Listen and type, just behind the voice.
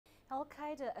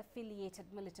Al-Qaeda-affiliated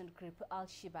militant group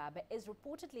Al-Shabaab is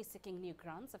reportedly seeking new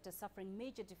grants after suffering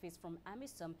major defeats from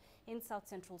AMISOM in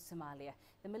south-central Somalia.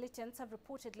 The militants have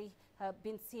reportedly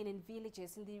been seen in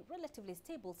villages in the relatively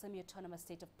stable semi-autonomous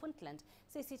state of Puntland.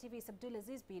 CCTV's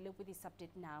Abdulaziz Bilo with this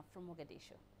update now from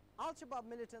Mogadishu. Al-Shabaab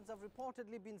militants have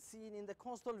reportedly been seen in the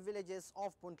coastal villages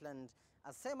of Puntland,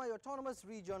 a semi-autonomous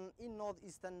region in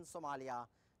northeastern Somalia.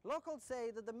 Locals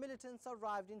say that the militants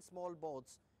arrived in small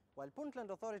boats, while Puntland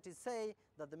authorities say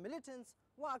that the militants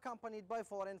were accompanied by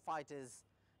foreign fighters.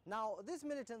 Now, these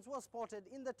militants were spotted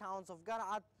in the towns of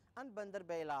Gar'at and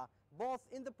Bandarbayla, both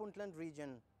in the Puntland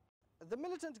region. The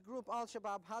militant group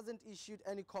Al-Shabaab hasn't issued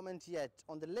any comment yet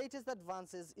on the latest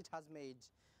advances it has made.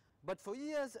 But for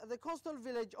years, the coastal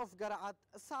village of Gar'at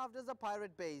served as a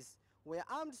pirate base, where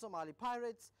armed Somali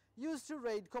pirates used to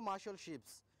raid commercial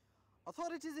ships.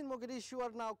 Authorities in Mogadishu are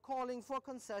now calling for a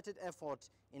concerted effort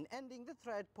in ending the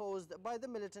threat posed by the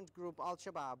militant group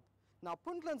Al-Shabaab. Now,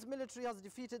 Puntland's military has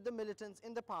defeated the militants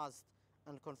in the past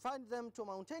and confined them to a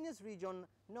mountainous region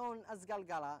known as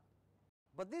Galgala.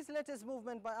 But this latest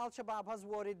movement by Al-Shabaab has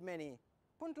worried many.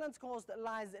 Puntland's coast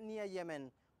lies near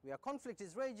Yemen, where conflict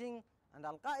is raging and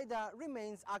Al-Qaeda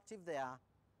remains active there.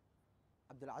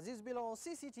 Abdulaziz Bilo,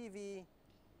 CCTV,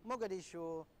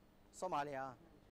 Mogadishu, Somalia.